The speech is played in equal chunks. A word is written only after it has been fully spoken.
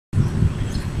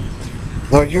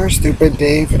No, you're stupid,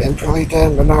 Dave, and probably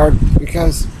Dan Bernard,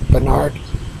 because Bernard,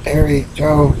 Harry,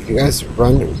 Joe, you guys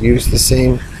use the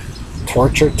same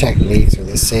torture techniques or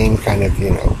the same kind of,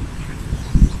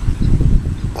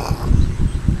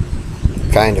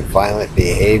 kind of violent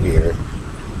behavior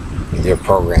with your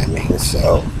programming.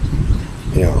 So,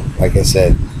 like I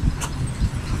said,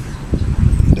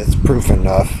 that's proof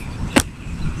enough.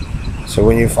 So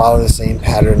when you follow the same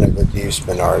pattern of abuse,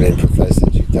 Bernard, and profess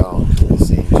that you don't, the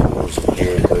same tools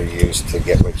you're used to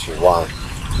get what you want,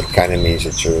 it kind of means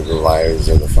that you're the liars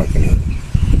or the fucking...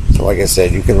 So like I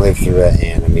said, you can live through an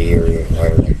enemy or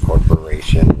a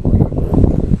corporation or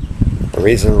whatever. The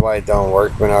reason why it don't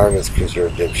work, Bernard, is because you're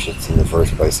dipshits in the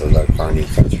first place of the Carney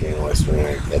country in West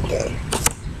Virginia. Get that.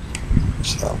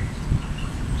 So,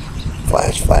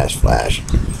 flash, flash, flash.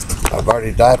 I've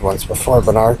already died once before,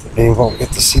 Bernard, and you won't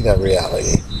get to see that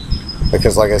reality.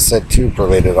 Because like I said too,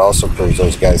 Perlita, it also proves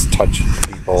those guys touch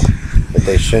people that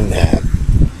they shouldn't have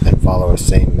and follow the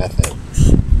same method.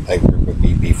 That group of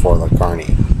before the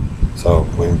Carney. So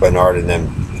when Bernard and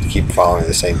them keep following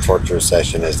the same torture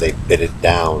session as they bit it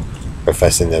down,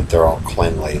 professing that they're all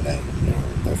cleanly, then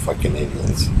they're fucking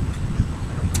idiots.